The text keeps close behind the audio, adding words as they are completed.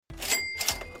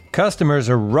Customers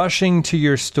are rushing to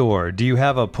your store. Do you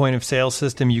have a point of sale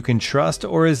system you can trust,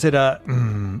 or is it a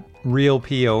real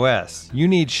POS? You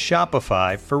need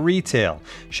Shopify for retail.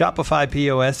 Shopify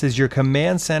POS is your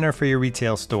command center for your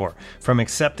retail store. From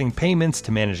accepting payments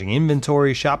to managing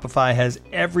inventory, Shopify has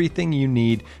everything you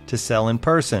need to sell in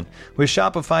person. With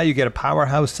Shopify, you get a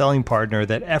powerhouse selling partner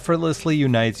that effortlessly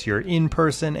unites your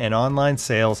in-person and online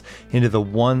sales into the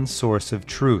one source of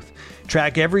truth.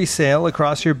 Track every sale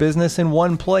across your business in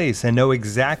one place and know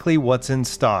exactly what's in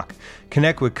stock.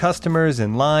 Connect with customers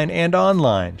in line and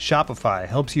online. Shopify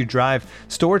helps you drive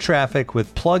store traffic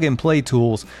with plug-and-play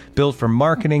tools built for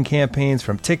marketing campaigns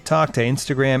from TikTok to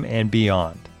Instagram and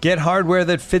beyond. Get hardware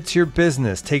that fits your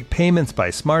business. Take payments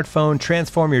by smartphone,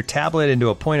 transform your tablet into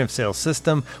a point-of-sale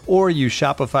system, or use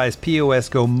Shopify's POS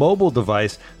Go mobile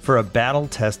device for a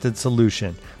battle-tested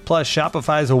solution. Plus,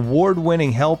 Shopify's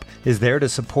award-winning help is there to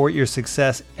support your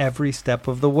success every step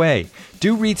of the way.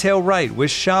 Do retail right with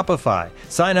Shopify.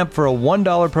 Sign up for a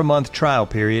 $1 per month trial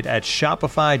period at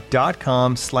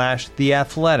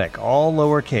shopify.com/theathletic, all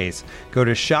lowercase. Go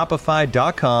to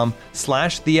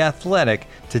shopify.com/theathletic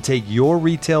to take your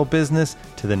retail business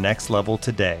to the next level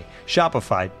today.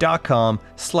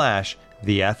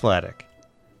 Shopify.com/theathletic.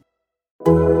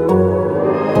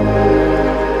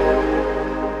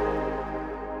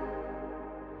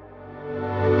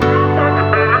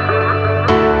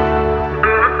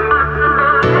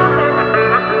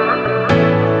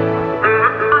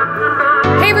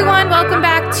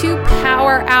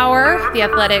 The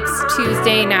Athletics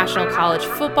Tuesday National College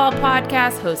Football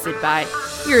Podcast, hosted by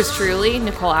yours truly,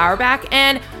 Nicole Auerbach.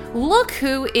 And look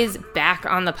who is back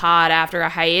on the pod after a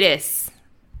hiatus.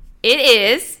 It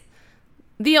is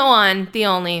the one, the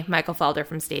only Michael Felder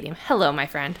from Stadium. Hello, my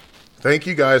friend. Thank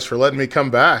you guys for letting me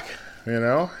come back,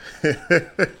 Well,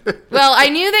 I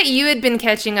knew that you had been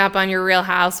catching up on your Real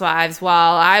Housewives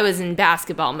while I was in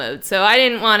basketball mode, so I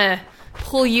didn't want to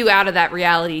pull you out of that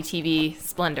reality TV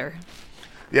splendor.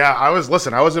 Yeah, I was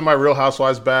in my Real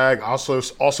Housewives bag, also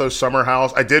Summer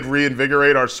House. I did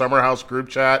reinvigorate our Summer House group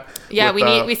chat. Yeah,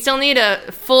 we still need to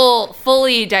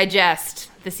fully digest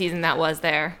the season that was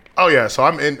there. Oh yeah, so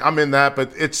I'm in that,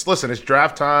 but it's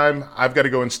draft time. I've got to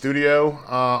go in studio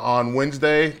on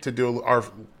Wednesday to do our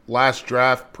last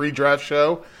pre-draft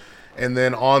show. And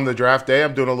then on the draft day,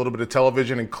 I'm doing a little bit of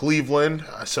television in Cleveland.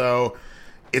 So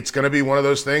it's going to be one of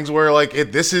those things where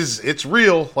it's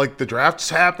real. Like, the draft's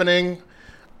happening.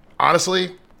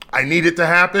 Honestly, I need it to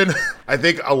happen. I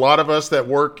think a lot of us that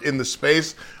work in the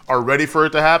space are ready for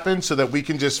it to happen so that we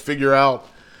can just figure out.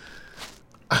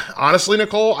 Honestly,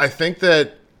 Nicole, I think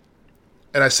that,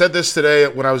 and I said this today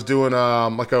when I was doing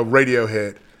like a radio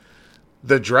hit,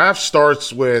 the draft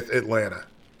starts with Atlanta,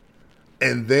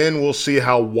 and then we'll see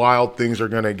how wild things are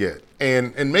going to get.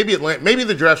 And maybe maybe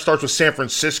the draft starts with San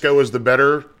Francisco is the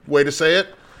better way to say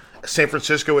it. San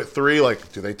Francisco at 3,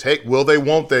 will they,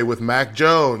 won't they, with Mac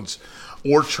Jones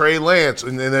or Trey Lance?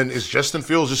 And then is Justin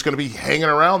Fields just going to be hanging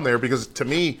around there? Because to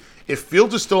me, if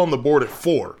Fields is still on the board at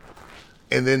 4,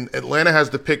 and then Atlanta has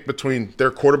to pick between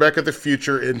their quarterback of the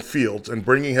future in Fields and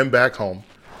bringing him back home,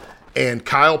 and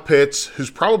Kyle Pitts, who's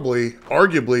probably,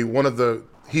 arguably,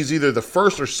 he's either the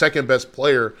first or second best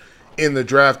player in the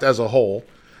draft as a whole,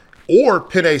 or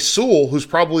Penei Sewell, who's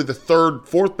probably the third,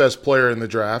 fourth best player in the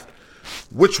draft.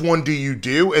 Which one do you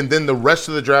do? And then the rest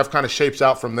of the draft kind of shapes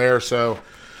out from there. So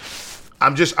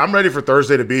I'm ready for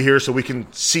Thursday to be here so we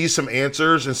can see some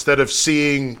answers instead of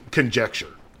seeing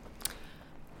conjecture.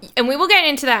 And we will get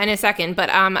into that in a second, but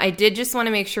I did just want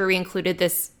to make sure we included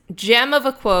this gem of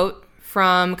a quote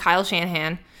from Kyle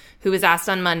Shanahan, who was asked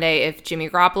on Monday if Jimmy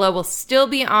Garoppolo will still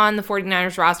be on the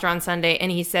 49ers roster on Sunday.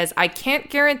 And he says, "I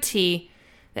can't guarantee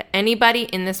that anybody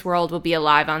in this world will be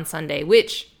alive on Sunday,"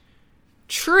 which,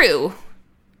 true,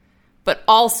 but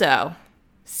also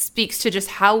speaks to just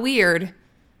how weird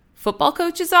football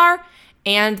coaches are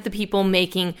and the people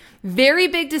making very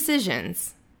big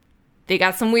decisions. They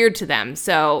got some weird to them.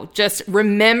 So just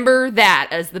remember that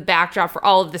as the backdrop for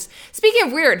all of this. Speaking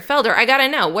of weird, Felder, I got to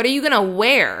know, what are you going to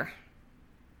wear?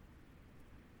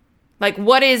 Like,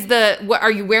 what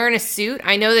are you wearing a suit?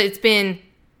 I know that it's been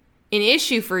an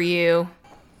issue for you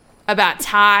about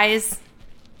ties.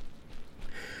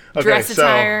 Okay, dress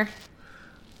attire. So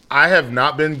I have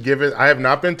not been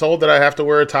told that I have to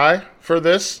wear a tie for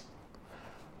this,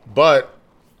 but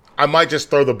I might just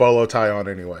throw the bolo tie on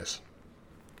anyways.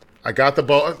 I got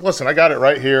it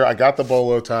right here. I got the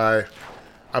bolo tie.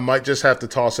 I might just have to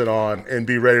toss it on and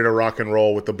be ready to rock and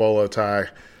roll with the bolo tie.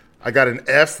 I got an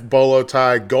F bolo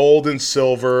tie, gold and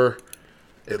silver.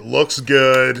 It looks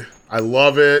good. I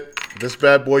love it. This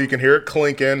bad boy, you can hear it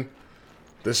clinking.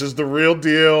 This is the real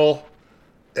deal.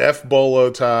 F bolo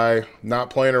tie, not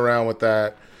playing around with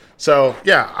that. So,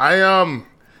 yeah,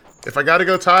 if I got to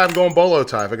go tie, I'm going bolo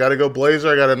tie. If I got to go blazer,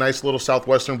 I got a nice little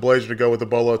Southwestern blazer to go with the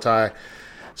bolo tie.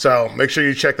 So make sure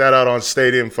you check that out on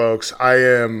Stadium, folks.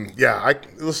 Listen,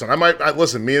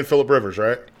 me and Phillip Rivers,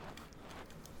 right?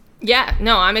 Yeah,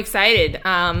 no, I'm excited.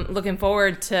 Looking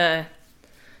forward to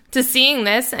seeing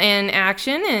this in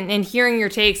action and hearing your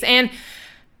takes. And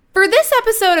for this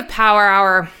episode of Power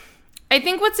Hour, I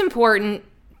think what's important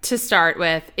to start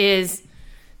with is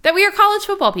that we are college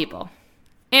football people.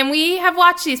 And we have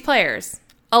watched these players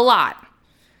a lot.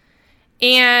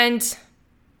 And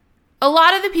a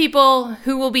lot of the people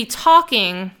who will be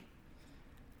talking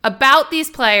about these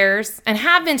players and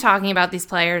have been talking about these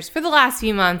players for the last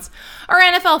few months are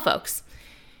NFL folks.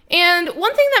 And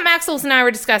one thing that Max Olson and I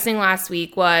were discussing last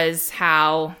week was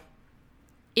how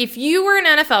if you were an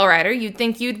NFL writer, you'd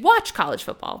think you'd watch college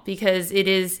football because it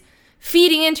is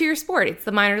feeding into your sport. It's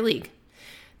the minor league.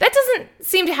 That doesn't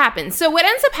seem to happen. So what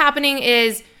ends up happening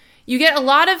is you get a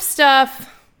lot of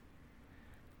stuff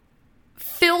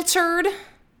filtered.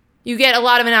 You get a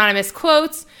lot of anonymous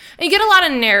quotes. And you get a lot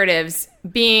of narratives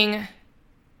being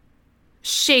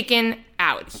shaken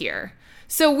out here.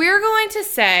 So we're going to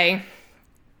say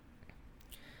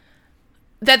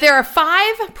that there are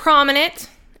 5 prominent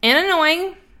and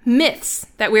annoying myths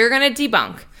that we're going to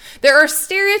debunk. There are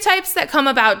stereotypes that come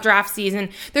about draft season.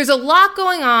 There's a lot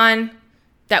going on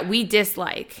that we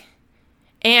dislike.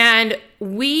 And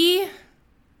we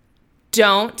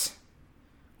don't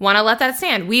want to let that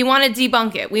stand. We want to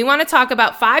debunk it. We want to talk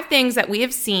about 5 things that we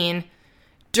have seen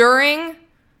during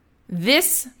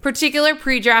this particular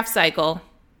pre-draft cycle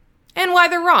and why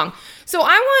they're wrong. So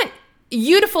I want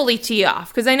you to fully tee off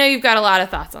because I know you've got a lot of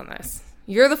thoughts on this.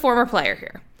 You're the former player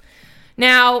here.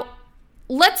 Now,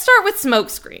 let's start with smoke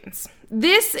screens.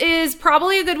 This is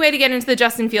probably a good way to get into the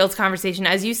Justin Fields conversation.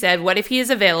 As you said, what if he is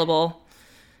available,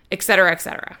 et cetera, et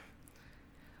cetera.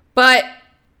 But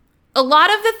a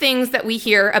lot of the things that we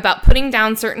hear about putting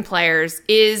down certain players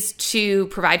is to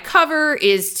provide cover,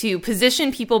 is to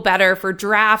position people better for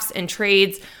drafts and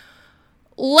trades.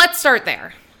 Let's start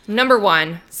there. Number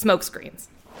 1, smoke screens.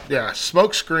 Yeah,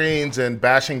 smoke screens and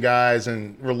bashing guys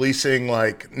and releasing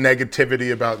like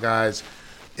negativity about guys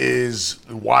is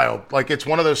wild. Like it's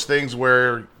one of those things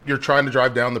where you're trying to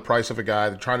drive down the price of a guy,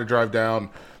 they're trying to drive down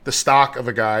the stock of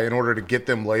a guy in order to get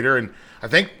them later. And I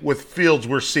think with Fields,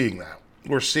 we're seeing that.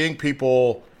 We're seeing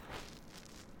people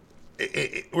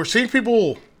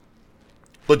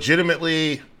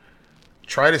legitimately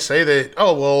try to say that,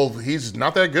 oh, well, he's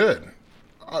not that good.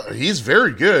 He's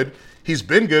very good. He's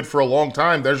been good for a long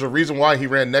time. There's a reason why he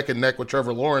ran neck and neck with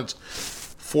Trevor Lawrence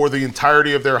for the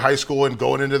entirety of their high school and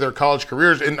going into their college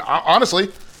careers. And honestly,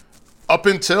 up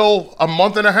until a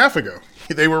month and a half ago,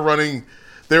 they were running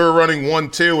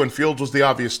 1-2, and Fields was the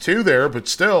obvious 2 there, but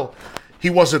still, he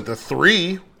wasn't the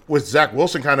 3 with Zach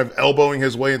Wilson kind of elbowing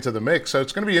his way into the mix. So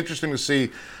it's going to be interesting to see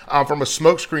from a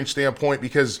smokescreen standpoint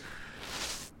because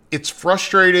it's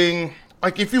frustrating.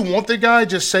 Like if you want the guy,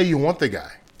 just say you want the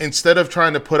guy instead of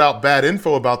trying to put out bad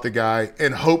info about the guy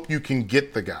and hope you can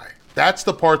get the guy. That's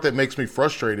the part that makes me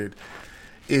frustrated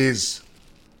is,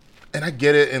 and I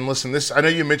get it, and listen, I know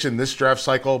you mentioned this draft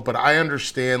cycle, but I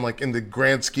understand like in the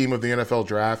grand scheme of the NFL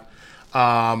draft,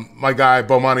 my guy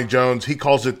Bomani Jones, he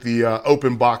calls it the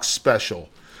open box special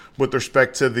with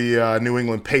respect to the New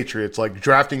England Patriots, like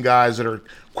drafting guys that are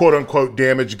quote unquote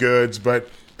damaged goods, but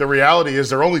the reality is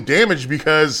they're only damaged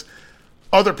because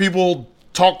other people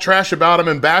talk trash about them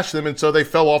and bash them, and so they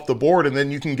fell off the board, and then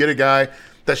you can get a guy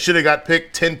that should have got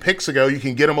picked 10 picks ago, you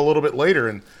can get him a little bit later.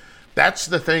 And that's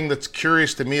the thing that's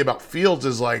curious to me about Fields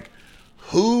is like,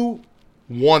 who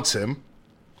wants him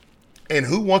and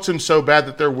who wants him so bad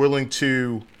that they're willing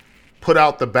to put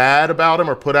out the bad about him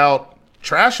or put out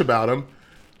trash about him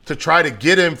to try to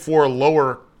get him for a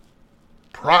lower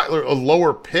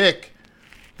pick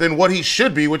than what he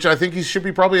should be, which I think he should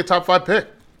be probably a top 5 pick.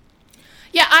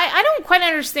 Yeah, I don't quite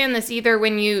understand this either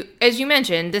when you, as you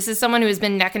mentioned, this is someone who has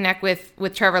been neck and neck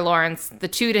with Trevor Lawrence, the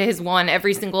 2 to his 1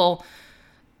 every single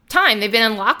time. They've been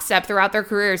in lockstep throughout their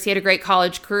careers. He had a great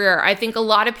college career. I think a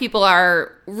lot of people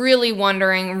are really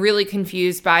wondering, really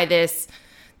confused by this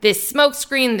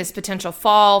smokescreen, this potential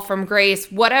fall from grace,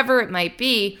 whatever it might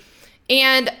be.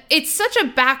 And it's such a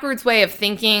backwards way of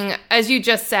thinking, as you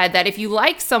just said, that if you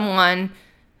like someone,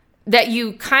 that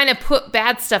you kind of put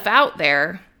bad stuff out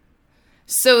there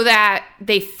so that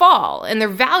they fall and their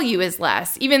value is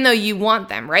less, even though you want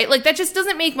them, right? Like that just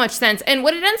doesn't make much sense. And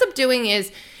what it ends up doing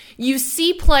is you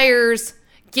see players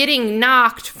getting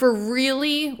knocked for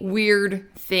really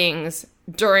weird things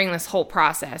during this whole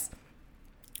process.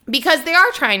 because they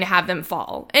are trying to have them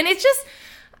fall. And it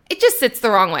just sits the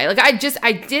wrong way. Like, I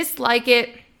dislike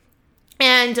it.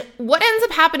 And what ends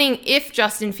up happening if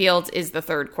Justin Fields is the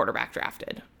third quarterback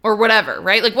drafted or whatever,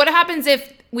 right? Like, what happens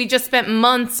if we just spent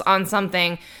months on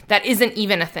something that isn't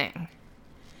even a thing?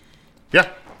 Yeah,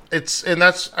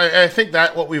 I think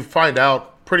that what we find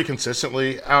out pretty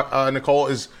consistently, Nicole,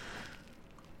 is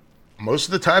most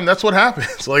of the time that's what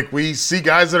happens. Like, we see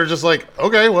guys that are just like,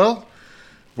 okay, well,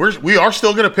 we are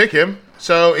still going to pick him.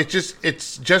 So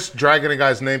it's just dragging a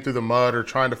guy's name through the mud or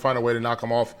trying to find a way to knock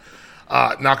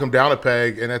him down a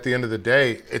peg. And at the end of the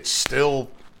day, it's still,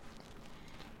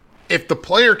 if the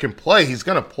player can play, he's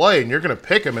going to play, and you're going to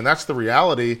pick him, and that's the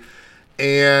reality.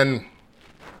 And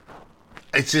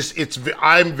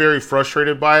I'm very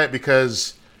frustrated by it,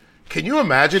 because can you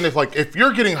imagine if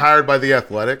you're getting hired by The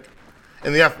Athletic,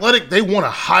 and The Athletic, they want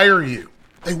to hire you.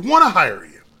 They want to hire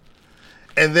you.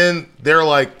 And then they're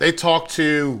like, they talk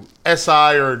to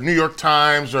SI or New York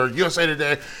Times or USA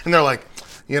Today, and they're like,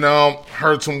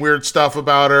 heard some weird stuff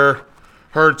about her.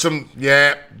 Heard some,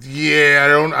 I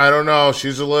don't know.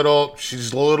 She's a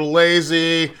little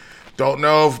lazy. Don't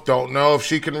know if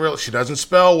she can she doesn't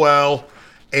spell well.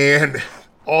 And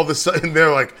all of a sudden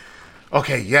they're like,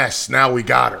 okay, yes, now we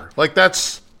got her. Like,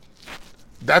 that's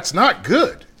not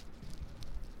good.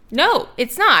 No,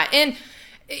 it's not. And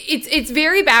it's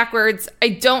very backwards. I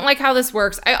don't like how this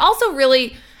works. I also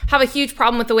really have a huge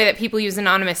problem with the way that people use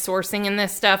anonymous sourcing in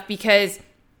this stuff, because,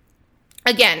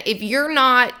 again, if you're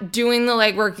not doing the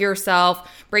legwork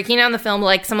yourself, breaking down the film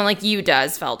like someone like you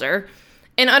does, Felder,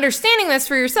 and understanding this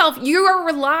for yourself, you are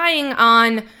relying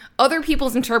on other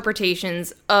people's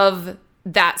interpretations of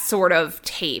that sort of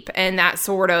tape and that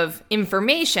sort of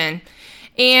information.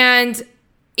 And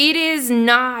it is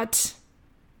not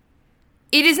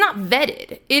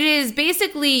vetted. It is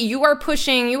basically you are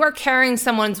carrying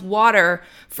someone's water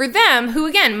for them, who,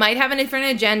 again, might have a different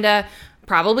agenda,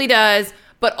 probably does,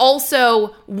 but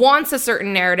also wants a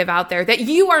certain narrative out there that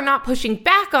you are not pushing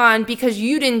back on because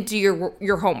you didn't do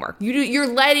your homework. You're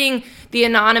letting the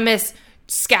anonymous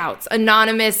scouts,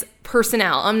 anonymous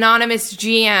personnel, anonymous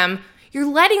GM, you're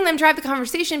letting them drive the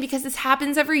conversation because this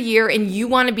happens every year, and you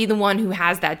want to be the one who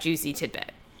has that juicy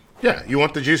tidbit. Yeah, you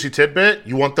want the juicy tidbit.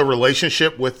 You want the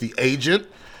relationship with the agent.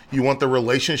 You want the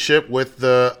relationship with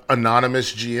the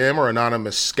anonymous GM or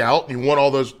anonymous scout. You want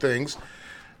all those things.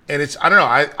 And I don't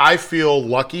know, I feel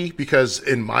lucky because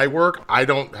in my work, I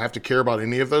don't have to care about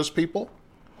any of those people.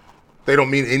 They don't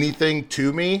mean anything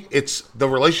to me. It's the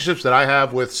relationships that I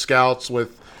have with scouts, and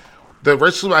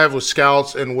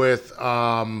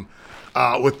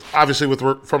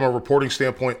from a reporting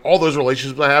standpoint, all those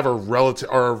relationships I have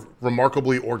are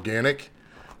remarkably organic.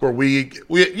 Where we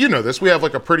we have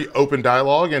like a pretty open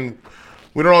dialogue, and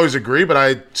we don't always agree, but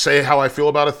I say how I feel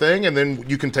about a thing, and then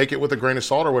you can take it with a grain of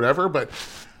salt or whatever. But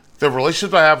the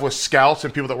relationships I have with scouts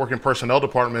and people that work in personnel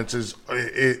departments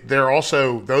they're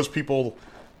also, those people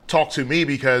talk to me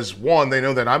because, one, they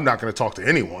know that I'm not going to talk to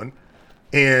anyone,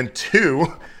 and two,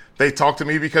 they talk to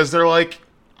me because they're like,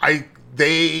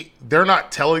 they're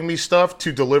not telling me stuff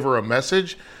to deliver a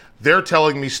message. They're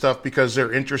telling me stuff because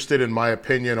they're interested in my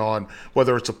opinion on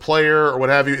whether it's a player or what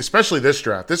have you, especially this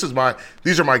draft. These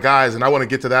are my guys, and I want to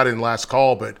get to that in last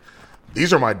call, but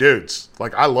these are my dudes.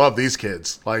 Like, I love these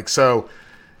kids. Like, so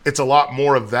it's a lot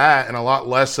more of that and a lot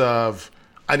less of,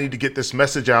 I need to get this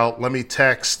message out. Let me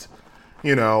text,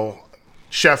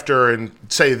 Schefter and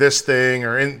say this thing,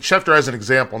 and Schefter as an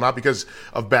example, not because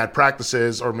of bad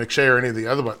practices or McShay or any of the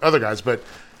other guys, but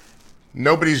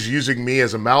nobody's using me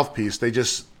as a mouthpiece. They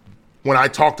just, when I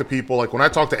talk to people, like when I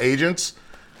talk to agents,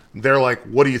 they're like,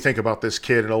 what do you think about this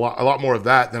kid? And a lot more of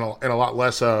that and a lot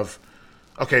less of,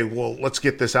 okay, well, let's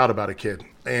get this out about a kid.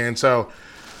 And so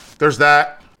there's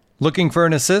that. Looking for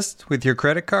an assist with your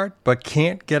credit card, but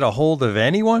can't get a hold of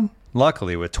anyone?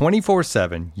 Luckily, with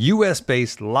 24/7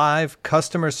 U.S.-based live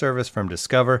customer service from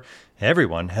Discover,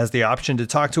 everyone has the option to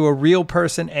talk to a real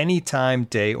person anytime,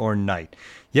 day or night.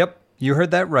 Yep, you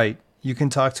heard that right. You can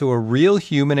talk to a real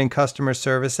human in customer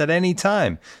service at any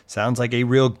time. Sounds like a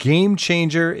real game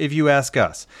changer if you ask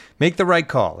us. Make the right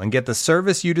call and get the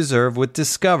service you deserve with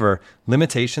Discover.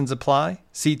 Limitations apply.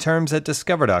 See terms at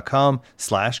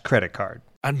discover.com/creditcard.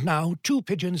 And now, 2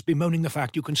 pigeons bemoaning the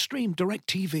fact you can stream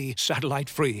DirecTV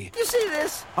satellite-free. You see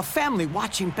this? A family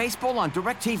watching baseball on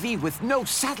DirecTV with no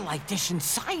satellite dish in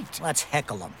sight. Let's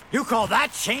heckle them. You call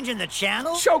that changing the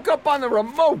channel? Choke up on the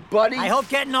remote, buddy. I hope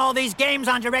getting all these games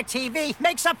on DirecTV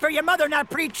makes up for your mother not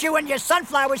pre-chewing your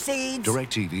sunflower seeds.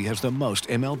 DirecTV has the most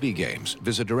MLB games.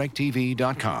 Visit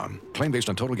DirecTV.com. Claim based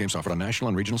on total games offered on national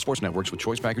and regional sports networks with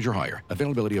choice package or higher.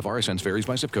 Availability of RSNs varies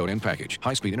by zip code and package.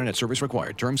 High-speed internet service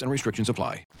required. Terms and restrictions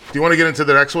apply. Do you want to get into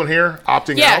the next one here?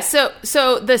 Opting out? Yeah,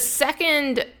 so the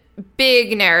second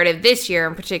big narrative this year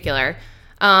in particular,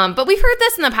 but we've heard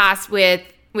this in the past with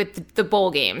the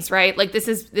bowl games, right? Like this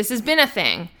has been a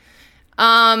thing.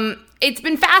 It's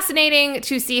been fascinating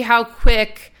to see how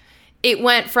quick it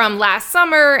went from last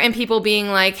summer and people being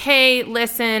like, hey,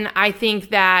 listen, I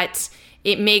think that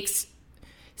it makes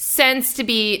sense to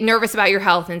be nervous about your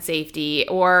health and safety,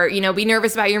 or, be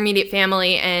nervous about your immediate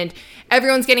family, and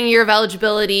everyone's getting a year of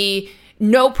eligibility,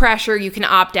 no pressure, you can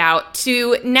opt out,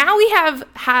 to now we have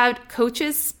had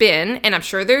coaches spin, and I'm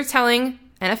sure they're telling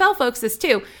NFL folks this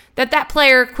too, that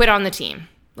player quit on the team.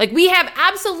 Like, we have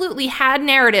absolutely had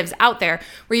narratives out there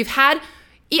where you've had,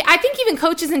 I think even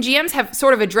coaches and GMs have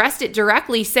sort of addressed it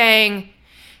directly, saying,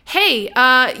 hey,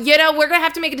 we're going to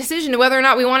have to make a decision to whether or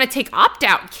not we want to take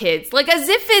opt-out kids. Like, as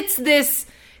if it's this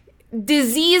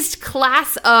diseased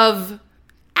class of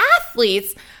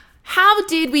athletes. How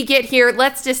did we get here?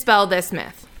 Let's dispel this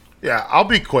myth. Yeah, I'll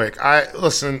be quick.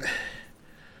 Listen,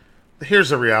 here's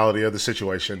the reality of the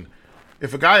situation.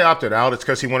 If a guy opted out, it's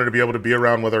because he wanted to be able to be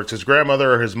around, whether it's his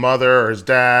grandmother or his mother or his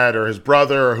dad or his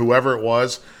brother or whoever it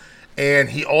was. And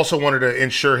he also wanted to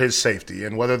ensure his safety.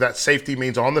 And whether that safety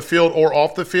means on the field or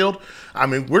off the field, I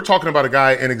mean, we're talking about a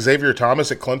guy in Xavier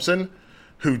Thomas at Clemson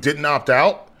who didn't opt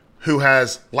out, who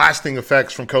has lasting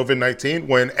effects from COVID-19,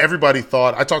 when everybody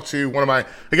thought, I talked to one of my,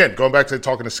 again, going back to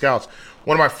talking to scouts,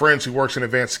 one of my friends who works in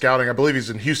advanced scouting, I believe he's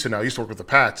in Houston now, he used to work with the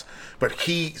Pats, but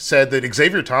he said that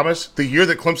Xavier Thomas, the year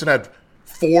that Clemson had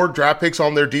 4 draft picks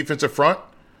on their defensive front,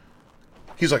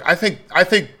 he's like, I think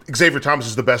Xavier Thomas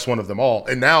is the best one of them all,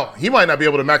 and now he might not be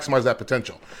able to maximize that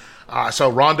potential.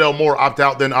 So Rondell Moore opt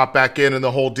out, then opt back in, and the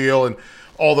whole deal, and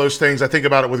all those things. I think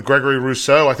about it with Gregory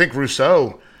Rousseau. I think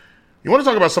Rousseau, you want to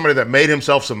talk about somebody that made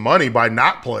himself some money by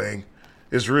not playing,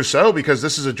 is Rousseau, because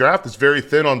this is a draft that's very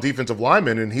thin on defensive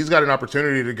linemen, and he's got an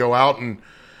opportunity to go out and,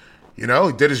 he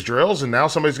did his drills, and now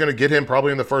somebody's going to get him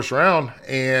probably in the first round,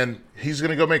 and he's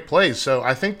going to go make plays. So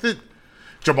I think that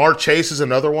Jamar Chase is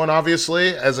another one,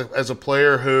 obviously, as a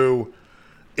player who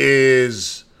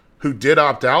did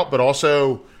opt out, but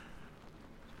also,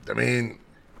 I mean,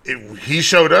 he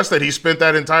showed us that he spent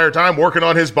that entire time working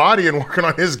on his body and working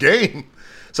on his game.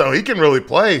 So he can really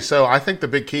play. So I think the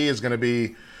big key is going to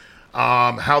be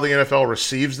how the NFL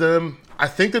receives them. I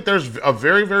think that there's a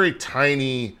very, very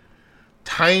tiny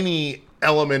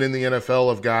element in the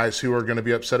NFL of guys who are going to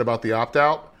be upset about the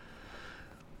opt-out.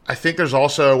 I think there's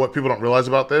also, what people don't realize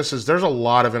about this, is there's a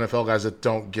lot of NFL guys that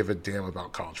don't give a damn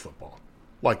about college football.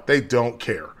 Like, they don't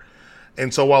care.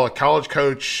 And so while a college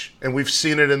coach, and we've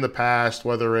seen it in the past,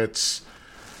 whether it's,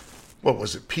 what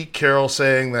was it, Pete Carroll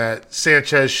saying that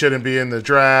Sanchez shouldn't be in the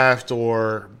draft,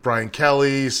 or Brian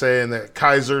Kelly saying that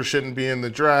Kaiser shouldn't be in the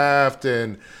draft,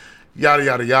 and yada,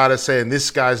 yada, yada, saying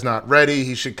this guy's not ready,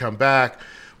 he should come back.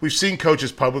 We've seen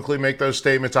coaches publicly make those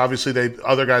statements. Obviously,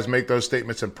 other guys make those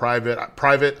statements in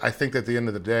private. I think at the end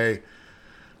of the day,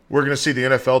 we're going to see the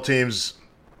NFL teams,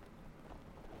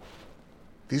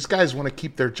 these guys want to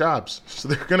keep their jobs. So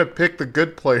they're going to pick the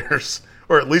good players,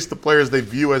 or at least the players they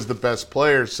view as the best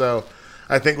players. So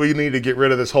I think we need to get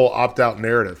rid of this whole opt-out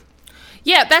narrative.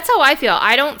 Yeah, that's how I feel.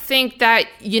 I don't think that,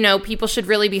 people should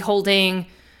really be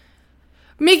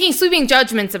making sweeping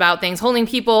judgments about things, holding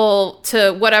people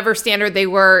to whatever standard they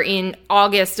were in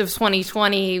August of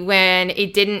 2020 when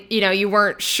it didn't, you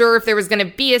weren't sure if there was going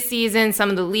to be a season.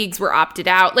 Some of the leagues were opted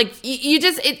out. Like,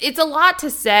 it's a lot to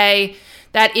say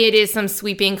that it is some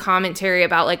sweeping commentary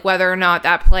about, like, whether or not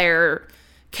that player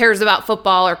cares about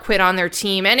football or quit on their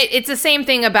team. And it's the same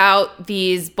thing about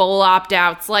these bowl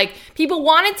opt-outs. Like, people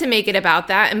wanted to make it about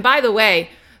that. And by the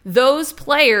way, those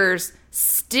players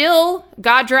still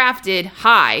got drafted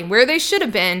high, where they should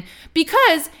have been,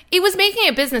 because it was making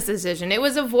a business decision. It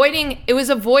was avoiding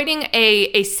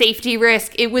a safety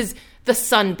risk. It was the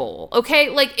Sun Bowl, okay?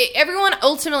 Like, everyone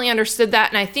ultimately understood that,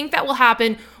 and I think that will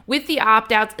happen with the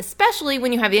opt-outs, especially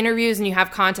when you have interviews and you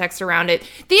have context around it.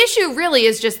 The issue really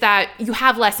is just that you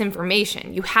have less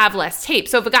information. You have less tape.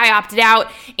 So if a guy opted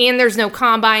out and there's no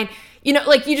combine, you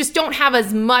just don't have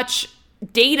as much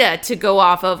data to go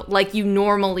off of like you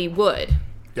normally would.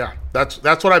 Yeah, that's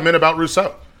what I meant about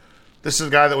Rousseau. This is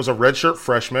a guy that was a redshirt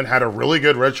freshman, had a really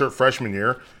good redshirt freshman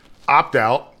year, opt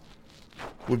out.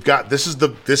 We've got this is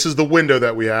the window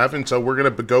that we have, and so we're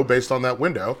going to go based on that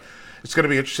window. It's going to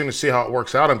be interesting to see how it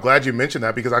works out. I'm glad you mentioned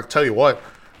that because I can tell you what,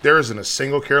 there isn't a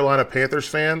single Carolina Panthers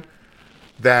fan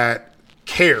that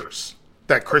cares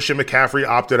that Christian McCaffrey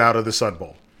opted out of the Sun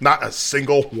Bowl. Not a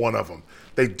single one of them.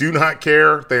 They do not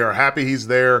care. They are happy he's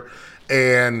there,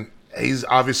 and he's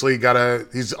already got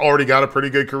a pretty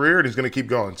good career, and he's going to keep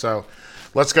going. So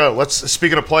let's go.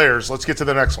 Speaking of players, let's get to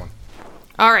the next one.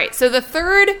 All right. So the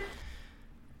third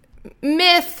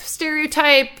myth,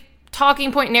 stereotype,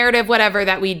 talking point, narrative, whatever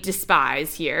that we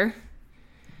despise here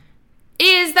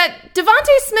is that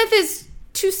Devontae Smith is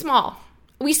too small.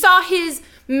 We saw his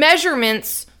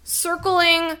measurements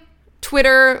circling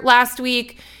Twitter last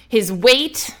week. His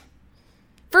weight.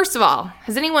 First of all,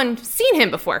 has anyone seen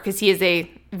him before? Because he is a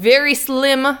very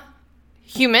slim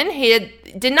human. He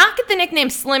did not get the nickname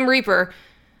Slim Reaper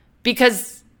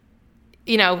because,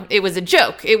 it was a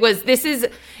joke. This is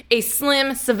a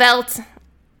slim, svelte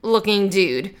looking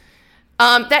dude.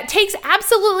 That takes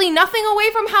absolutely nothing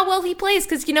away from how well he plays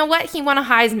because you know what? He won a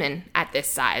Heisman at this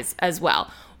size as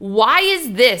well. Why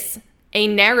is this a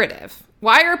narrative?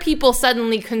 Why are people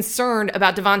suddenly concerned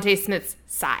about Devontae Smith's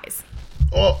size?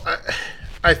 Well,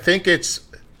 I think this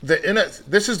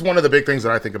is one of the big things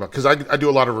that I think about because I do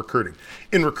a lot of recruiting.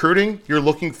 In recruiting, you're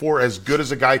looking for as good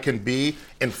as a guy can be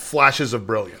in flashes of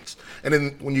brilliance. And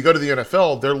then when you go to the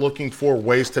NFL, they're looking for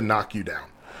ways to knock you down.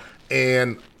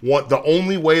 And the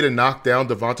only way to knock down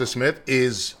Devonta Smith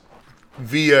is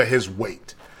via his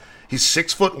weight. He's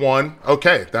 6'1".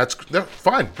 Okay, that's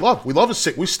fine. We love we love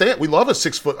a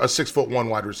 6'1"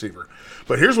 wide receiver.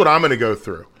 But here's what I'm going to go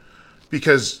through,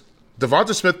 because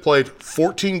Devonta Smith played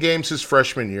 14 games his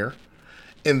freshman year,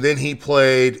 and then he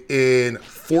played in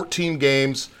 14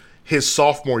 games his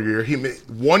sophomore year. He made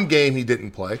one game he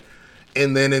didn't play,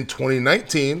 and then in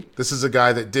 2019, this is a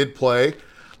guy that did play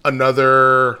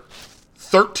another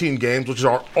 13 games, which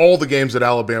are all the games that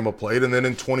Alabama played. And then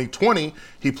in 2020,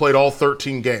 he played all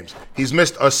 13 games. He's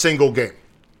missed a single game,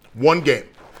 one game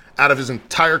out of his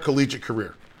entire collegiate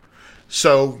career.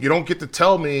 So you don't get to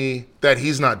tell me that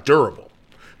he's not durable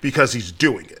because he's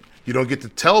doing it. You don't get to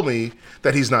tell me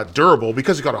that he's not durable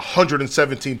because he got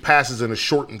 117 passes in a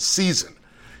shortened season.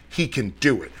 He can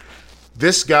do it.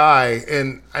 This guy,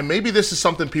 and maybe this is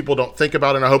something people don't think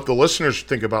about, and I hope the listeners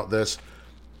think about this,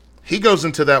 he goes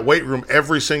into that weight room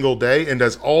every single day and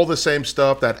does all the same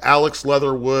stuff that Alex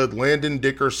Leatherwood, Landon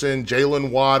Dickerson, Jalen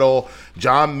Waddle,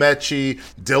 John Mechie,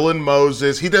 Dylan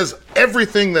Moses. He does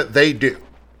everything that they do.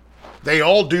 They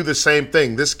all do the same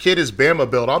thing. This kid is Bama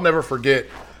built. I'll never forget.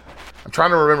 I'm trying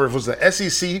to remember if it was the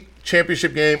SEC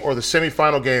championship game or the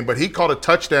semifinal game, but he caught a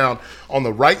touchdown on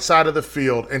the right side of the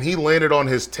field, and he landed on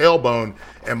his tailbone.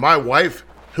 And my wife,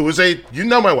 who is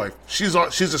my wife, she's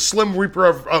a slim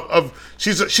reaper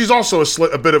she's also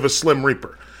a bit of a slim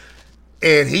reaper.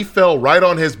 And he fell right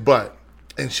on his butt.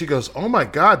 And she goes, "Oh my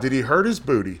God, did he hurt his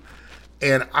booty?"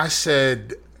 And I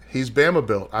said, "He's Bama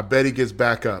built. I bet he gets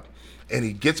back up." And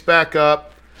he gets back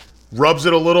up, rubs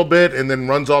it a little bit, and then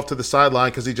runs off to the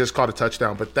sideline because he just caught a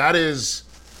touchdown. But that is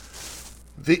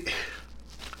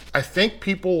I think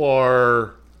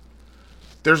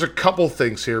there's a couple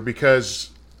things here because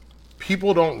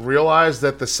people don't realize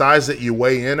that the size that you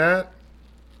weigh in at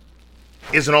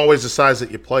isn't always the size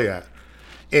that you play at.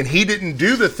 And he didn't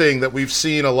do the thing that we've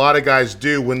seen a lot of guys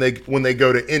do when they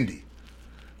go to Indy,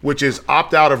 which is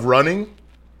opt out of running,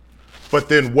 but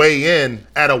then weigh in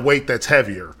at a weight that's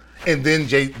heavier. And then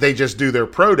they just do their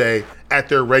pro day at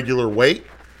their regular weight.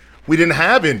 We didn't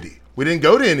have Indy. We didn't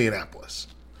go to Indianapolis.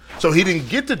 So he didn't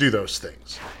get to do those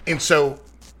things. And so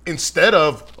instead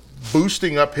of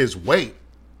boosting up his weight,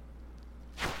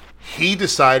 he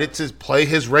decided to play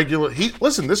his regular.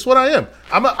 Listen, this is what I am.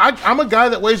 I'm a guy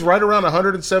that weighs right around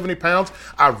 170 pounds.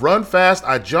 I run fast.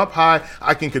 I jump high.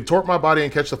 I can contort my body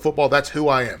and catch the football. That's who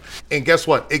I am. And guess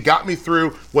what? It got me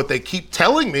through what they keep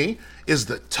telling me is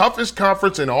the toughest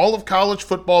conference in all of college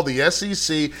football, the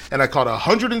SEC, and I caught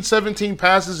 117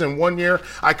 passes in 1 year.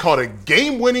 I caught a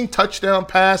game-winning touchdown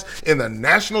pass in the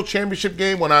national championship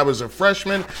game when I was a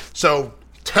freshman. So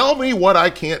tell me what I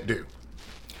can't do.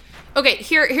 Okay,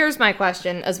 here's my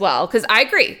question as well, because I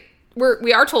agree.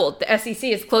 We are told the SEC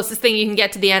is the closest thing you can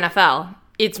get to the NFL.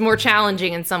 It's more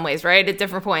challenging in some ways, right? At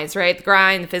different points, right? The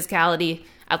grind, the physicality,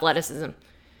 athleticism.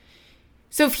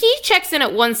 So if he checks in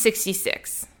at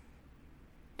 166,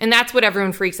 and that's what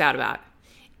everyone freaks out about.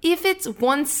 If it's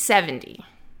 170,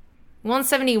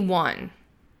 171,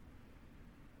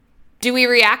 do we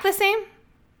react the same?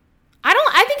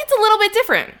 I think it's a little bit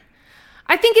different.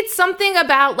 I think it's something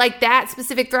about like that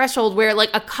specific threshold where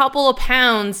like a couple of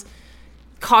pounds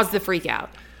cause the freak out.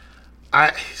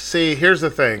 I see. Here's the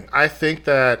thing. I think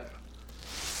that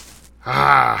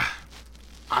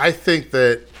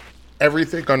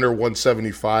everything under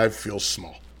 175 feels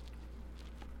small.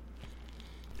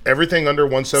 Everything under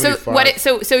 175.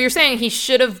 So you're saying he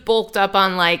should have bulked up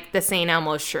on like the St.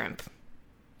 Elmo shrimp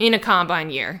in a combine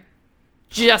year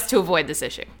just to avoid this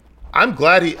issue? I'm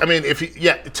glad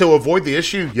to avoid the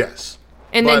issue, yes.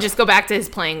 And then just go back to his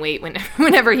playing weight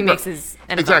whenever he makes his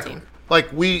NFL team.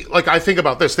 I think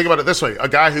about this. Think about it this way. A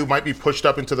guy who might be pushed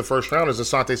up into the first round is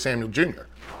Asante Samuel Jr.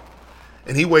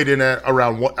 And he weighed in at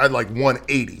around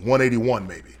 180, 181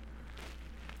 maybe.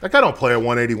 That guy don't play at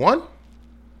 181.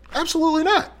 Absolutely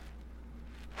not.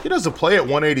 He doesn't play at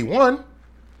 181.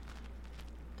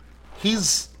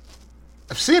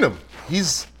 I've seen him.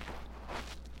 He's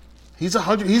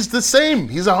 100. He's the same.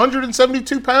 He's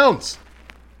 172 pounds.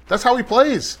 That's how he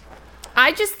plays.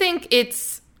 I just think it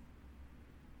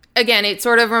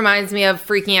sort of reminds me of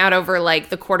freaking out over like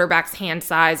the quarterback's hand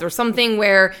size or something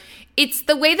where it's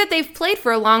the way that they've played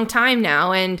for a long time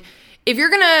now. And if you're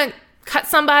going to cut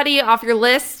somebody off your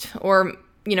list or,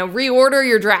 reorder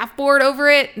your draft board over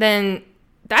it, then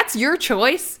that's your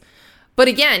choice. But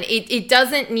again, it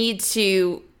doesn't need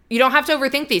to, you don't have to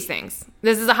overthink these things.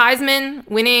 This is a Heisman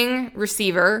winning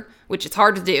receiver, which it's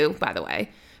hard to do, by the way,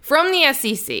 from the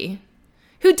SEC,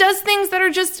 who does things that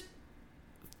are just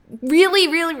really,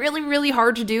 really, really, really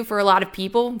hard to do for a lot of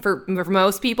people, for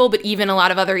most people, but even a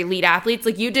lot of other elite athletes.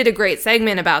 Like you did a great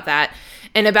segment about that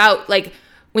and about like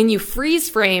when you freeze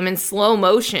frame in slow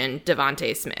motion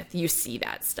Devontae Smith, you see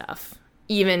that stuff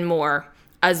even more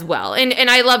as well. And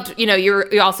I loved,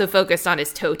 you also focused on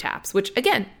his toe taps, which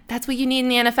again, that's what you need in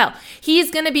the NFL.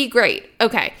 He's going to be great.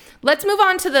 Okay, let's move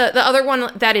on to the other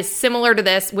one that is similar to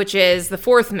this, which is the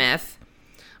fourth myth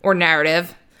or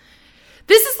narrative.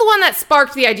 This is the one that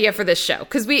sparked the idea for this show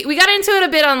because we got into it a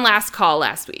bit on Last Call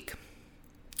last week.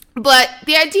 But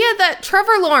the idea that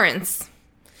Trevor Lawrence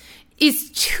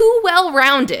is too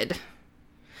well-rounded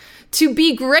to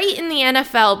be great in the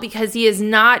NFL because he is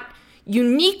not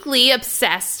uniquely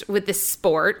obsessed with this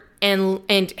sport and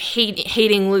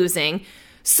hating losing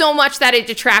so much that it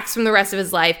detracts from the rest of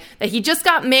his life, that he just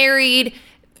got married,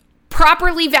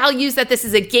 properly values that this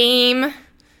is a game,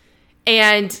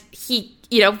 and he,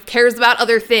 cares about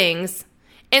other things.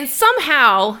 And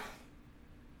somehow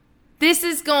this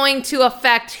is going to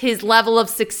affect his level of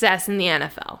success in the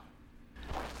NFL.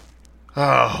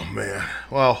 Oh, man.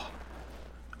 Well,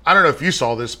 I don't know if you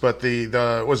saw this, but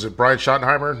was it Brian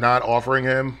Schottenheimer not offering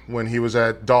him when he was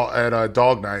at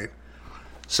Dog Night?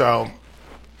 So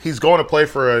he's going to play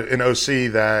for an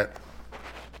OC that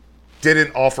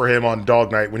didn't offer him on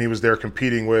Dog Night when he was there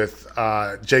competing with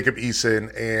Jacob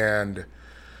Eason and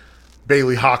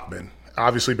Bailey Hockman.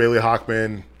 Obviously, Bailey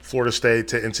Hockman, Florida State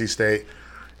to NC State.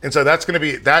 And so that's going to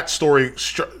be that story.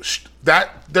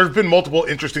 There's been multiple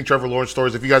interesting Trevor Lawrence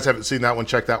stories. If you guys haven't seen that one,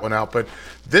 check that one out. But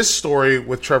this story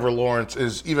with Trevor Lawrence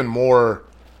is even more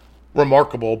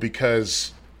remarkable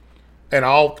because, and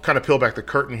I'll kind of peel back the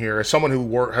curtain here, as someone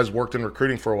who has worked in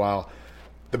recruiting for a while,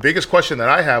 the biggest question that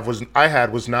I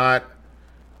had was not,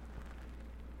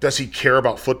 does he care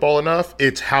about football enough?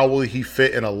 It's how will he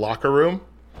fit in a locker room,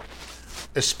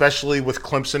 especially with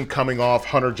Clemson coming off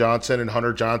Hunter Johnson and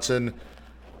Hunter Johnson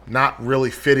not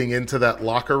really fitting into that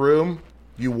locker room.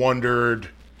 You wondered,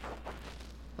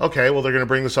 okay, well, they're going to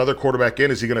bring this other quarterback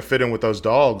in. Is he going to fit in with those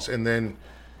dogs? And then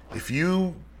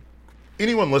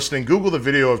anyone listening, Google the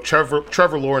video of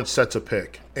Trevor Lawrence sets a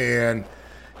pick. And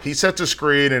he sets a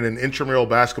screen in an intramural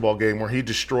basketball game where he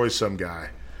destroys some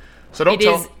guy. So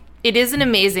it is an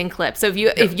amazing clip. So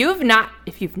if you've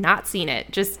not seen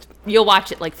it, you'll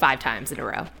watch it like 5 times in a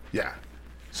row. Yeah.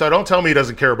 So don't tell me he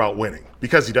doesn't care about winning,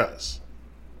 because he does.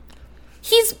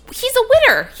 He's a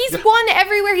winner. He's won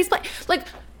everywhere he's played. Like,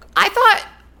 I thought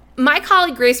my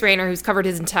colleague Grace Rayner, who's covered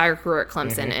his entire career at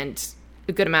Clemson and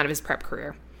a good amount of his prep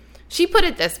career, she put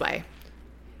it this way.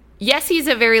 Yes, he's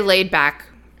a very laid-back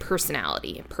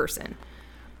personality in person,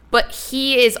 but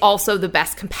he is also the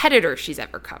best competitor she's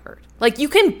ever covered. Like, you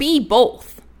can be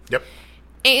both. Yep.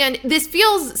 And this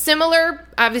feels similar,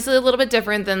 obviously a little bit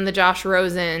different than the Josh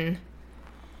Rosen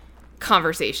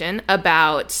conversation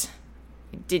about,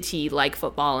 did he like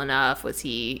football enough? Was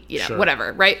he, Sure.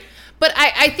 Whatever, right? But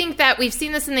I think that we've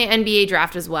seen this in the NBA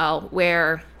draft as well,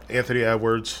 where Anthony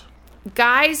Edwards,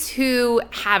 guys who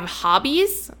have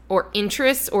hobbies or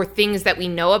interests or things that we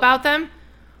know about them,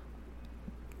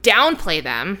 downplay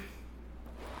them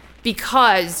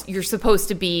because you're supposed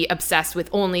to be obsessed with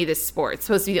only this sport. It's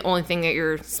supposed to be the only thing that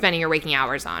you're spending your waking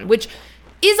hours on, which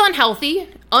is unhealthy,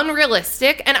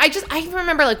 unrealistic. And I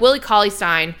remember like Willie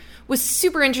Cauley-Stein was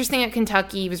super interesting at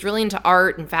Kentucky. He was really into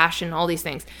art and fashion and all these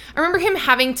things. I remember him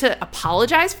having to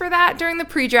apologize for that during the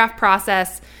pre-draft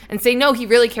process and say, no, he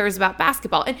really cares about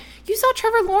basketball. And you saw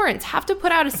Trevor Lawrence have to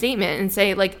put out a statement and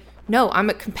say, like, no, I'm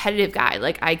a competitive guy.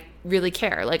 Like, I really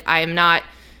care. Like, I am not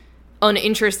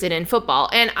uninterested in football.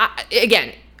 And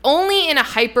again, only in a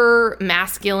hyper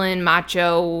masculine,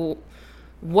 macho,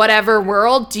 whatever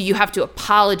world do you have to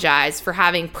apologize for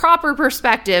having proper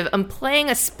perspective and playing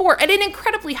a sport at an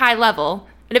incredibly high level,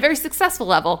 at a very successful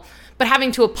level, but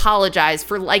having to apologize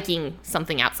for liking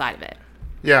something outside of it.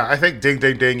 Yeah, I think ding,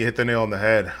 ding, ding, you hit the nail on the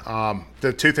head.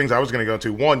 The two things I was going to go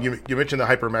to, one, you mentioned the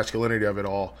hyper-masculinity of it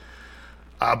all.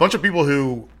 A bunch of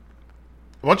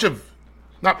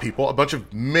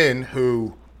men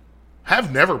who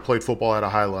have never played football at a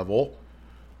high level,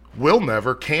 will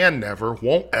never, can never,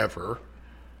 won't ever,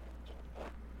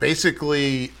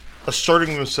 basically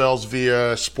asserting themselves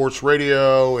via sports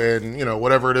radio and,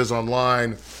 whatever it is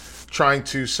online, trying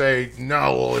to say,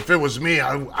 no, well, if it was me,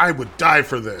 I would die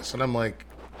for this. And I'm like,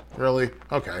 really?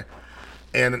 Okay.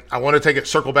 And I want to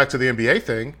circle back to the NBA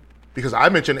thing, because I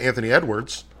mentioned Anthony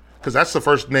Edwards, because that's the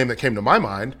first name that came to my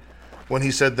mind when he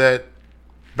said that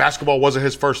basketball wasn't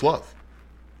his first love.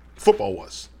 Football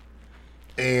was.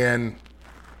 And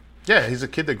yeah, he's a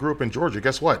kid that grew up in Georgia.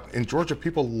 Guess what? In Georgia,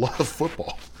 people love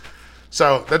football.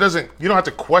 So you don't have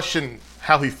to question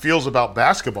how he feels about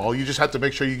basketball. You just have to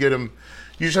make sure you get him.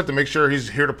 You just have to make sure he's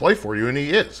here to play for you, and he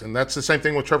is. And that's the same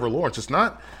thing with Trevor Lawrence.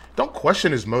 Don't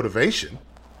question his motivation,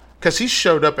 because he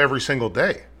showed up every single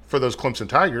day for those Clemson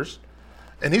Tigers,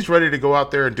 and he's ready to go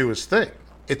out there and do his thing.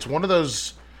 It's one of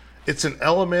those, it's an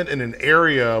element in an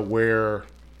area where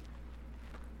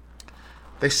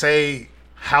they say,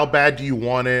 how bad do you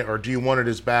want it, or do you want it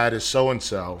as bad as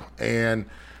so-and-so? And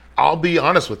I'll be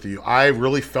honest with you, I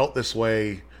really felt this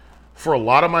way for a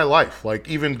lot of my life, like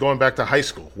even going back to high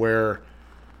school, where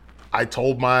I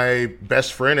told my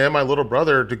best friend and my little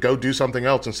brother to go do something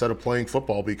else instead of playing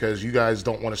football, because you guys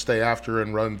don't want to stay after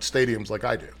and run stadiums like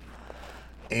I do.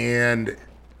 And it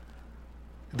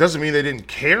doesn't mean they didn't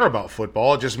care about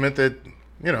football. It just meant that,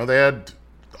 they had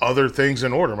other things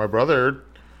in order. My brother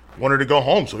wanted to go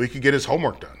home so he could get his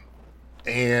homework done.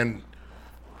 And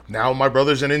now my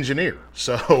brother's an engineer.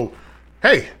 So,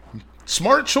 hey,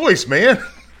 smart choice, man.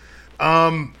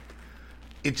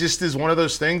 It just is one of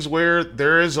those things where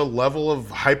there is a level of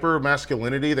hyper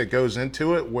masculinity that goes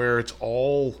into it, where it's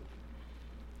all,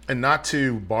 and not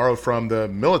to borrow from the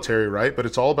military, right? But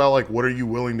it's all about, like, what are you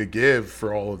willing to give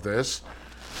for all of this?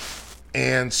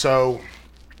 And so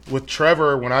with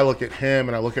Trevor, when I look at him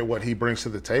and I look at what he brings to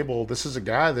the table, this is a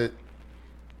guy that,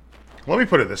 I'll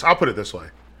put it this way.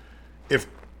 If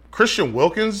Christian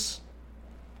Wilkins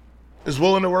is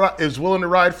willing to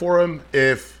ride for him,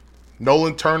 if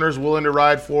Nolan Turner's willing to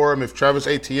ride for him, if Travis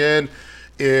Etienne,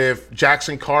 if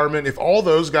Jackson Carman, if all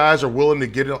those guys are willing to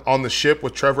get on the ship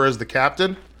with Trevor as the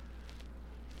captain,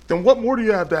 then what more do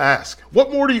you have to ask?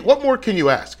 What more can you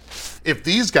ask? If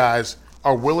these guys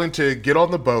are willing to get on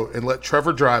the boat and let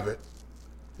Trevor drive it,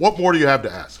 what more do you have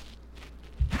to ask?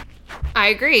 I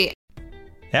agree.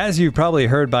 As you've probably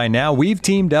heard by now, we've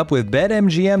teamed up with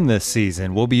BetMGM this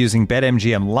season. We'll be using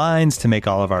BetMGM lines to make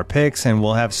all of our picks, and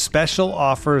we'll have special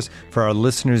offers for our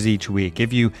listeners each week.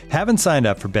 If you haven't signed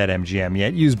up for BetMGM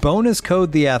yet, use bonus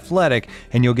code The Athletic,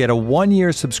 and you'll get a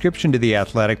 1-year subscription to The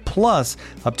Athletic, plus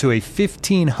up to a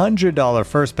 $1,500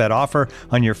 first bet offer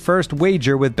on your first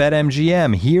wager with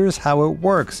BetMGM. Here's how it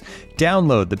works.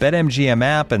 Download the BetMGM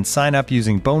app and sign up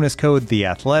using bonus code The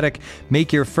Athletic.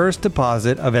 Make your first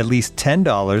deposit of at least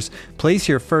 $10. Place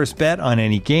your first bet on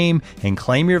any game and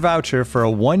claim your voucher for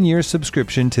a 1-year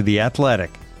subscription to The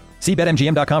Athletic. See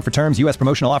BetMGM.com for terms. U.S.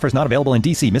 promotional offers not available in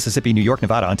D.C., Mississippi, New York,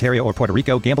 Nevada, Ontario, or Puerto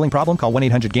Rico. Gambling problem? Call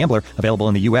 1-800-GAMBLER. Available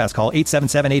in the U.S. Call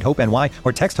 877-8-HOPE-NY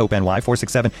or text HOPE-NY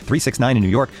 467-369 in New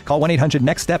York. Call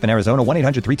 1-800-NEXT-STEP in Arizona.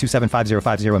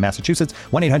 1-800-327-5050 in Massachusetts.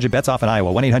 1-800-BETS-OFF in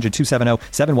Iowa.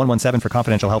 1-800-270-7117 for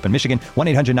confidential help in Michigan.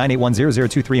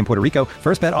 1-800-981-0023 in Puerto Rico.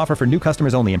 First bet offer for new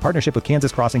customers only in partnership with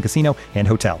Kansas Crossing Casino and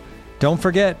Hotel. Don't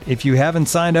forget, if you haven't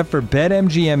signed up for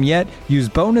BetMGM yet, use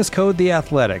bonus code The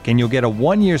Athletic, and you'll get a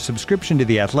 1-year subscription to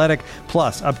The Athletic,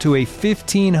 plus up to a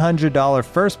 $1,500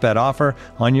 first bet offer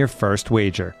on your first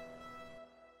wager.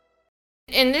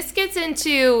 And this gets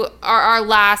into our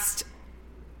last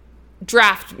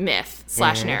draft myth /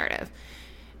 narrative.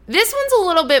 This one's a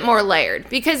little bit more layered,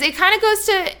 because it kind of goes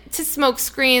to smoke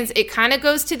screens. It kind of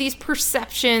goes to these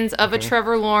perceptions of a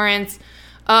Trevor Lawrence,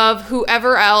 of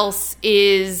whoever else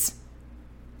is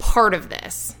part of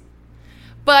this.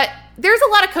 But there's a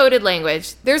lot of coded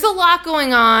language. There's a lot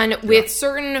going on with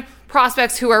certain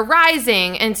prospects who are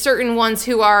rising and certain ones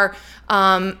who are,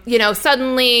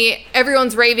 suddenly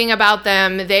everyone's raving about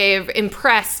them. They've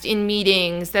impressed in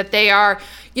meetings that they are,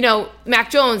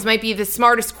 Mac Jones might be the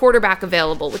smartest quarterback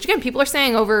available, which again, people are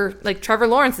saying over like Trevor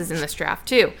Lawrence is in this draft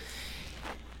too.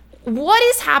 What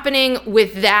is happening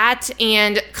with that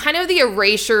and kind of the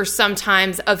erasure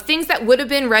sometimes of things that would have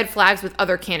been red flags with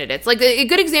other candidates? Like a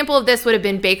good example of this would have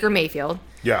been Baker Mayfield,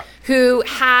 who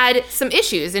had some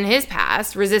issues in his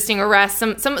past, resisting arrest,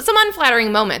 some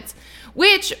unflattering moments,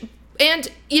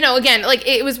 again, like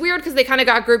it was weird because they kind of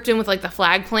got grouped in with like the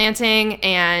flag planting,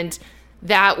 and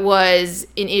that was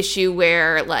an issue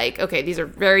where like, okay, these are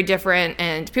very different,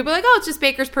 and people are like, oh, it's just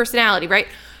Baker's personality, right?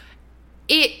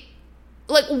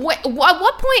 Like, at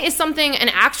what point is something an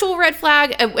actual red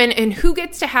flag, and who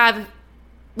gets to have,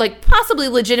 like, possibly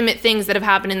legitimate things that have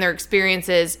happened in their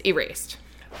experiences erased?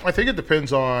 I think it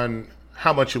depends on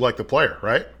how much you like the player,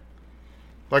 right?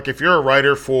 Like, if you're a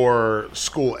writer for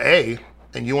School A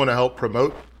and you want to help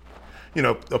promote,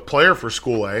 a player for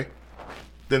School A,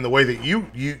 then the way that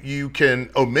you can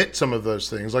omit some of those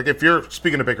things. Like, if you're,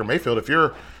 speaking of Baker Mayfield, if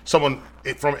you're someone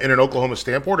from in an Oklahoma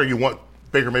standpoint, or you want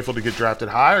Baker Mayfield to get drafted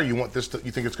high, or you want this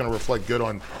you think it's going to reflect good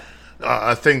on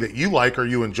a thing that you like or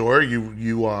you enjoy or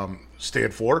you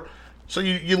stand for, so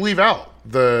you leave out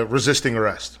the resisting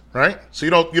arrest, right? So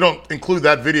you don't include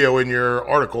that video in your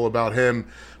article about him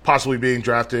possibly being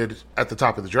drafted at the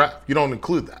top of the draft. You don't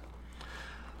include that.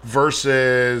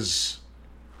 Versus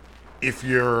if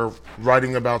you're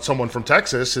writing about someone from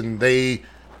Texas and they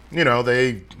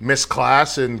missed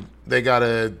class and they got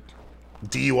a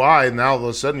DUI, and now all of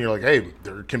a sudden you're like, hey,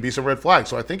 there can be some red flags.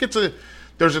 So I think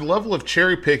there's a level of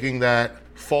cherry picking that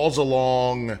falls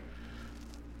along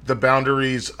the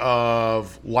boundaries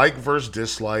of like versus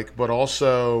dislike, but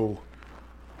also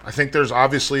I think there's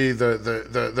obviously there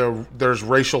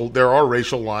are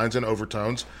racial lines and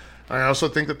overtones. I also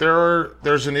think that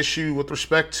there's an issue with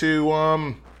respect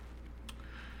to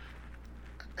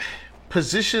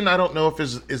position. I don't know if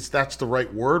is that's the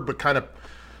right word, but kind of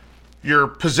your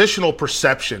positional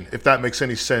perception, if that makes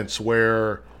any sense,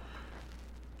 where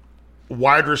and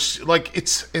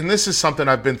this is something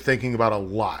I've been thinking about a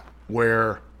lot,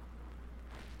 where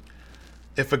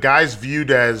if a guy's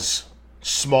viewed as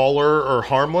smaller or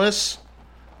harmless,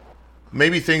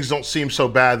 maybe things don't seem so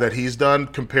bad that he's done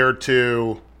compared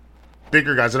to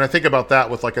bigger guys. And I think about that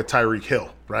with like a Tyreek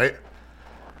Hill, right?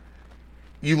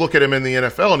 You look at him in the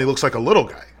NFL and he looks like a little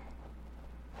guy.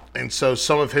 And so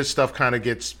some of his stuff kind of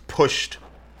gets pushed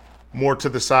more to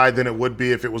the side than it would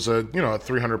be if it was a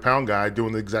 300-pound guy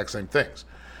doing the exact same things.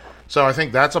 So I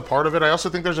think that's a part of it. I also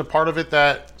think there's a part of it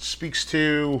that speaks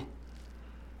to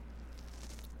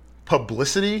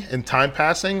publicity and time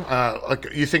passing. Like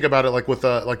you think about it, like with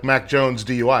like Mac Jones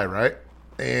DUI, right?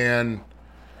 And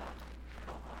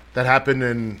that happened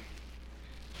in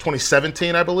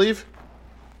 2017, I believe.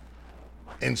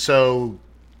 And so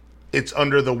it's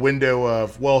under the window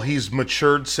of, well, he's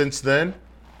matured since then,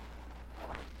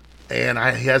 and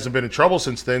he hasn't been in trouble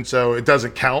since then, so it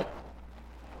doesn't count.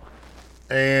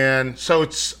 And so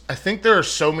I think there are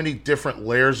so many different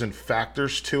layers and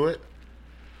factors to it.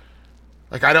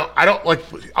 Like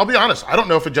I'll be honest, I don't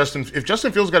know if Justin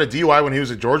Fields got a DUI when he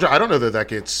was at Georgia, I don't know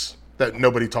that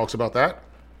nobody talks about that.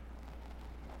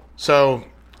 So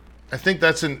I think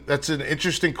that's an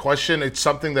interesting question. It's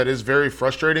something that is very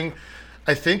frustrating.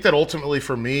 I think that ultimately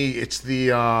for me, it's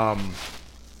it's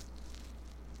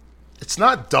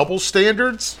not double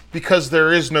standards because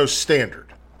there is no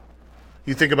standard.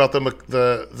 You think about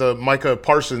the Micah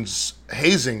Parsons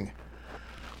hazing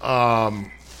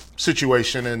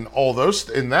situation and all those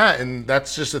and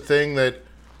that's just a thing that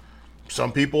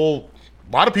a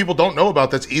lot of people don't know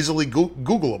about. That's easily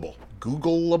Googleable.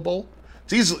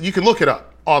 It's easy. You can look it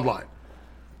up online,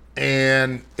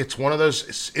 and it's one of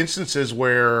those instances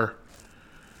where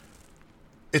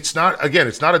it's not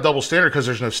a double standard because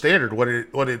there's no standard. What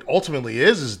it ultimately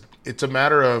is it's a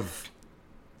matter of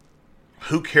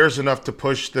who cares enough to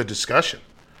push the discussion.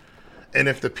 And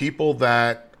if the people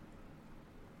that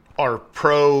are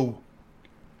pro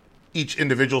each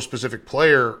individual specific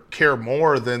player care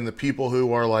more than the people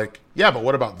who are like, yeah, but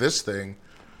what about this thing?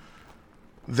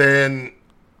 Then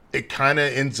it kind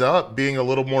of ends up being a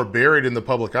little more buried in the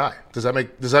public eye. Does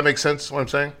that make sense what I'm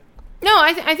saying? No,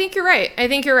 I think you're right. I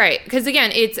think you're right. Because,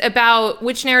 again, it's about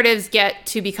which narratives get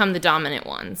to become the dominant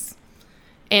ones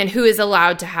and who is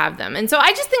allowed to have them. And so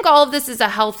I just think all of this is a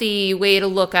healthy way to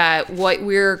look at what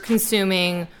we're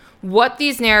consuming, what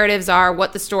these narratives are,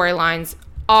 what the storylines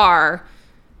are,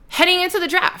 heading into the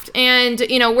draft. And,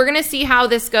 we're going to see how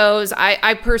this goes.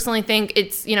 I personally think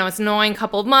it's, it's an annoying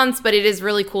couple of months, but it is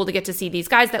really cool to get to see these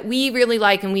guys that we really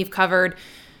like and we've covered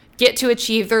get to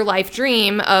achieve their life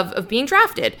dream of being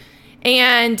drafted.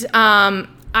 And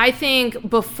I think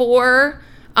before,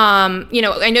 I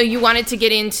know you wanted to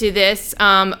get into this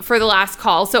for the last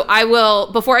call. So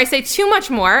before I say too much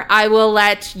more, I will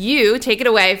let you take it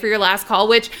away for your last call,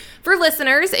 which for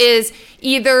listeners is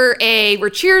either we're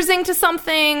cheersing to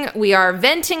something, we are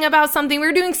venting about something,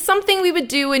 we're doing something we would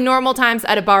do in normal times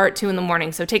at a bar at 2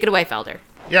 a.m. So take it away, Felder.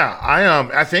 Yeah,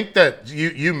 I think that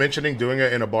you mentioning doing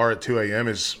it in a bar at 2 a.m.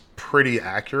 is pretty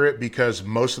accurate, because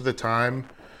most of the time,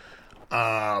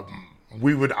 I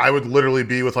would literally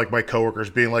be with like my coworkers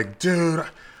being like, dude,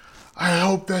 I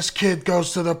hope this kid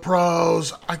goes to the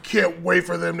pros. I can't wait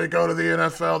for them to go to the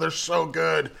NFL. They're so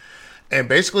good. And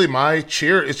basically my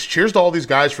cheers to all these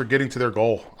guys for getting to their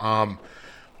goal.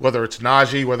 Whether it's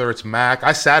Najee, whether it's Mac.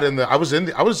 I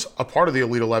was a part of the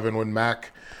Elite 11 when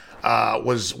Mac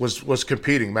was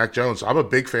competing, Mac Jones. I'm a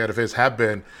big fan of his, have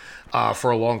been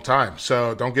for a long time.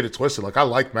 So don't get it twisted. Like, I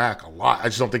like Mac a lot. I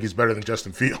just don't think he's better than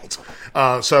Justin Fields.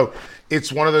 So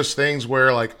it's one of those things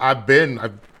where, like,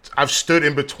 I've stood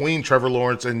in between Trevor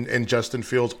Lawrence and Justin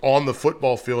Fields on the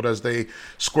football field as they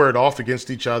squared off against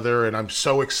each other, and I'm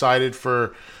so excited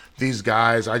for these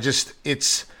guys.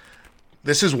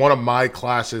 This is one of my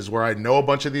classes where I know a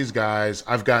bunch of these guys.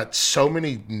 I've got so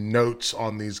many notes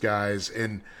on these guys,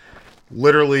 and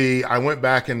literally I went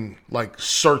back and like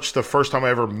searched the first time I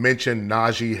ever mentioned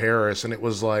Najee Harris, and it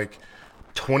was like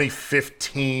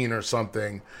 2015 or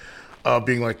something.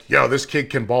 Being like, yo, this kid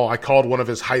can ball. I called one of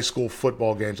his high school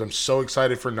football games. I'm so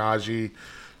excited for Najee.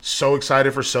 So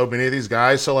excited for so many of these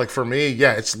guys. So, like, for me,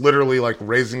 yeah, it's literally like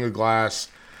raising a glass.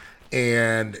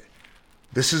 And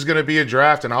this is going to be a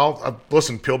draft. And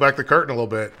listen, peel back the curtain a little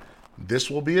bit.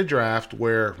 This will be a draft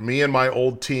where me and my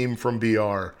old team from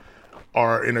BR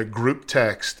are in a group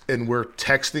text, and we're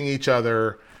texting each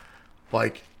other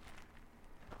like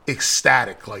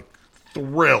ecstatic, like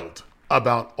thrilled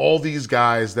about all these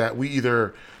guys that we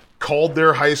either called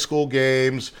their high school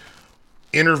games,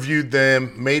 interviewed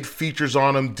them, made features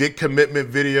on them, did commitment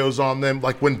videos on them.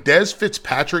 Like, when Dez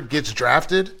Fitzpatrick gets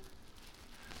drafted,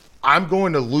 I'm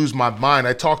going to lose my mind.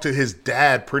 I talk to his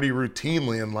dad pretty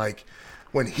routinely, and like,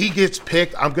 when he gets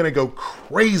picked, I'm going to go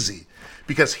crazy,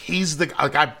 because he's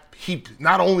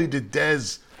not only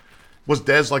was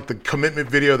Dez like the commitment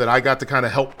video that I got to kind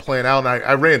of help plan out, and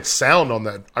I ran sound on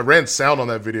that. I ran sound on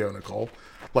that video, Nicole,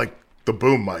 like the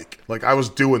boom mic. Like, I was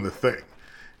doing the thing.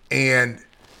 And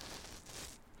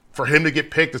for him to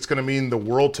get picked, it's going to mean the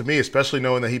world to me, especially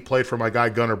knowing that he played for my guy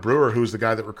Gunnar Brewer, who's the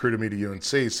guy that recruited me to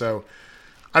UNC. So,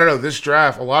 I don't know, this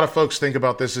draft, a lot of folks think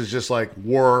about this as just like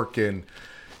work and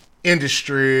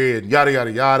industry and yada,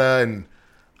 yada, yada. And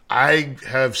I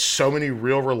have so many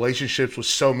real relationships with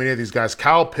so many of these guys.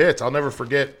 Kyle Pitts, I'll never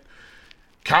forget.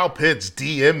 Kyle Pitts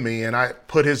DM'd me, and I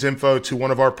put his info to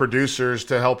one of our producers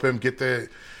to help him to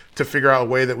figure out a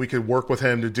way that we could work with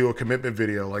him to do a commitment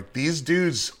video. Like, these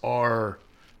dudes are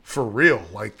for real.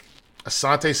 Like,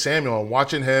 Asante Samuel,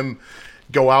 watching him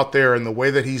go out there, and the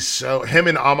way that him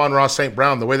and Amon-Ra St.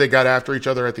 Brown, the way they got after each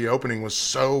other at the opening was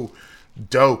so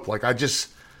dope. Like, I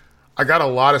got a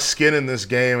lot of skin in this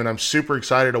game, and I'm super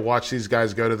excited to watch these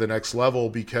guys go to the next level,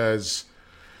 because,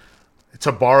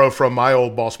 to borrow from my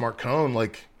old boss, Mark Cohn,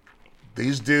 like,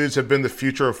 these dudes have been the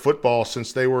future of football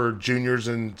since they were juniors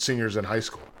and seniors in high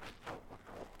school.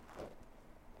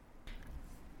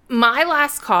 My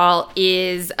last call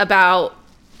is about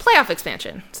playoff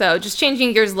expansion. So just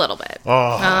changing gears a little bit.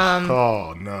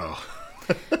 Oh no.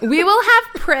 We will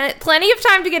have plenty of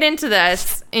time to get into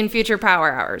this in future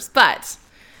Power Hours, but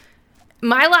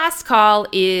my last call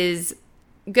is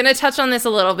going to touch on this a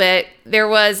little bit. There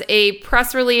was a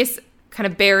press release kind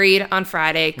of buried on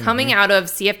Friday coming out of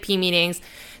CFP meetings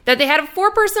that they had a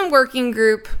 4-person working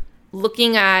group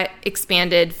looking at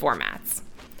expanded formats.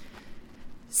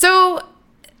 So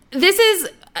this is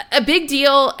a big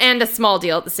deal and a small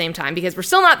deal at the same time, because we're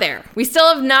still not there. We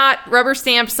still have not rubber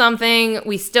stamped something.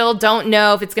 We still don't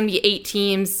know if it's going to be 8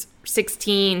 teams,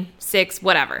 16, 6,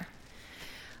 whatever.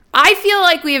 I feel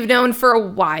like we have known for a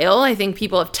while, I think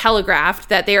people have telegraphed,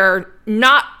 that they are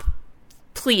not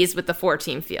pleased with the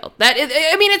 4-team field.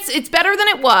 It's better than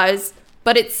it was,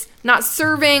 but it's not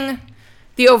serving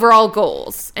the overall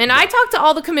goals. And I talked to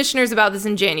all the commissioners about this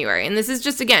in January, and this is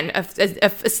just, again,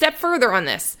 a step further on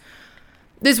this.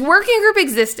 This working group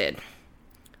existed,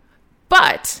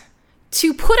 but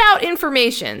to put out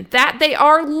information that they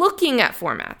are looking at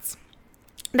formats,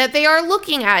 that they are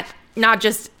looking at not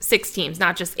just 6 teams,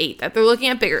 not just 8, that they're looking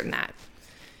at bigger than that.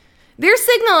 they're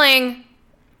signaling,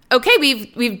 okay,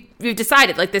 we've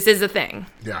decided, like, this is a thing.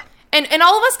 Yeah. And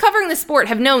all of us covering the sport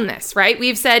have known this, right?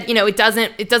 We've said,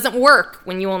 it doesn't work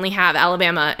when you only have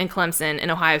Alabama and Clemson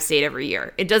and Ohio State every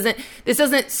year. This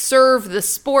doesn't serve the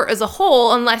sport as a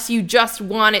whole unless you just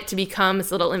want it to become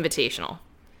this little invitational.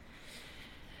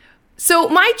 So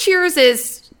my cheers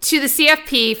is to the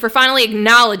CFP for finally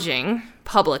acknowledging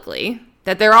publicly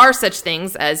that there are such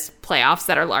things as playoffs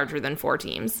that are larger than 4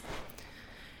 teams.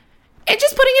 And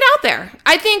just putting it out there.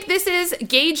 I think this is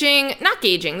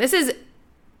this is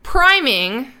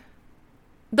priming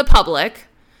the public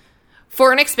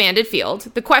for an expanded field.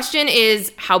 The question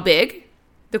is how big?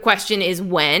 The question is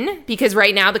when, because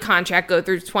right now the contract goes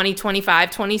through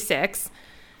 2025, 26.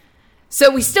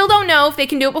 So we still don't know if they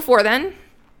can do it before then.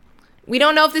 We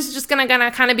don't know if this is just going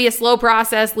to kind of be a slow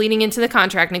process leading into the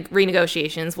contract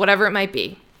renegotiations, whatever it might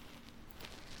be.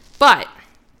 But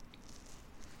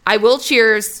I will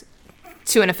cheers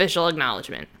to an official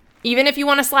acknowledgement. Even if you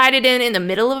want to slide it in the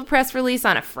middle of a press release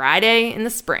on a Friday in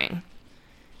the spring.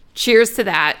 Cheers to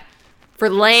that for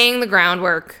laying the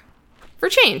groundwork for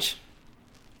change.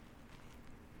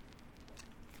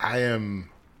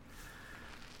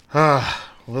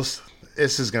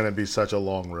 This is going to be such a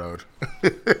long road.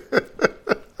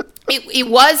 It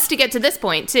was to get to this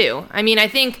point, too. I mean, I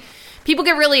think people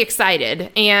get really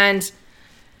excited. And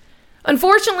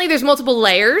unfortunately, there's multiple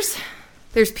layers.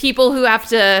 There's people who have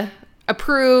to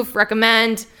approve,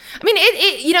 recommend. I mean,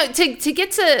 to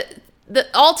get to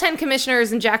all 10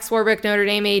 commissioners and Jack Swarbrick, Notre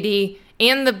Dame AD,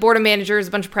 and the board of managers,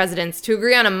 a bunch of presidents, to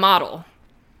agree on a model.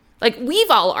 Like, we've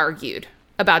all argued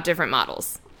about different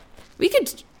models. We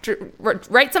could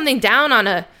write something down on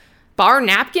a bar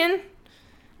napkin.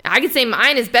 I could say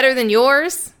mine is better than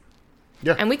yours.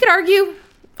 Yeah. And we could argue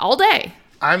all day.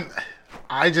 I'm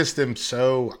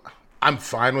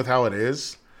fine with how it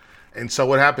is. And so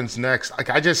what happens next,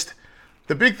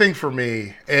 the big thing for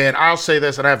me, and I'll say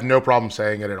this, and I have no problem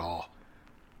saying it at all,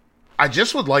 I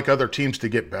just would like other teams to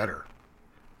get better.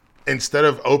 Instead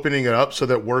of opening it up so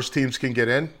that worse teams can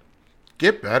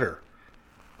get better.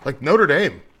 Like Notre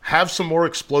Dame, have some more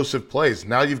explosive plays.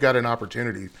 Now you've got an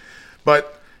opportunity.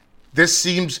 But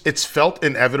it's felt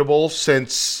inevitable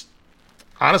since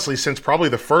probably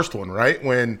the first one, right?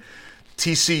 When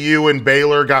TCU and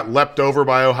Baylor got leapt over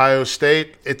by Ohio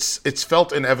State. It's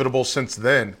felt inevitable since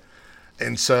then.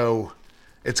 And so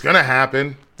it's going to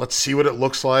happen. Let's see what it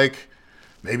looks like.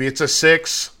 Maybe it's a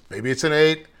 6, maybe it's an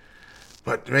 8.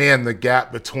 But, man, the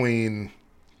gap between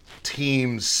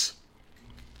teams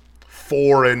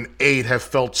 4 and 8 have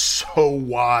felt so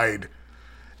wide.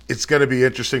 It's going to be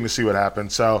interesting to see what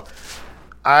happens. So,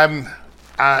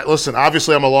 listen,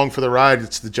 obviously I'm along for the ride.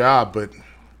 It's the job, but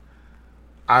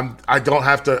I don't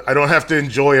have to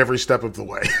enjoy every step of the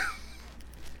way.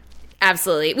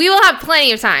 Absolutely. We will have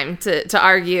plenty of time to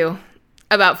argue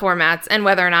about formats and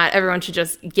whether or not everyone should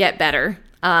just get better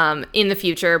in the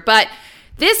future. But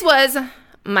this was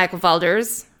Michael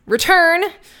Felder's return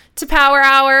to Power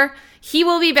Hour. He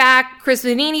will be back. Chris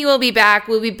Vanini will be back.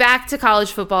 We'll be back to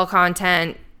college football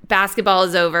content. Basketball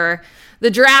is over. The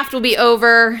draft will be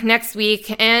over next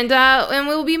week, and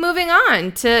we'll be moving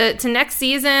on to next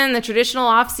season, the traditional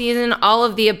off season, all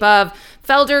of the above.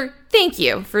 Felder, thank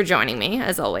you for joining me,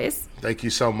 as always. Thank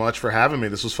you so much for having me.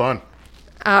 This was fun.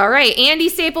 All right. Andy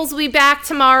Staples will be back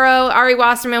tomorrow. Ari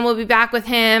Wasserman will be back with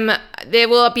him. They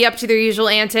will be up to their usual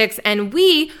antics, and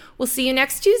we will see you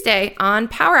next Tuesday on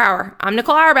Power Hour. I'm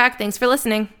Nicole Auerbach. Thanks for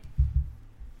listening.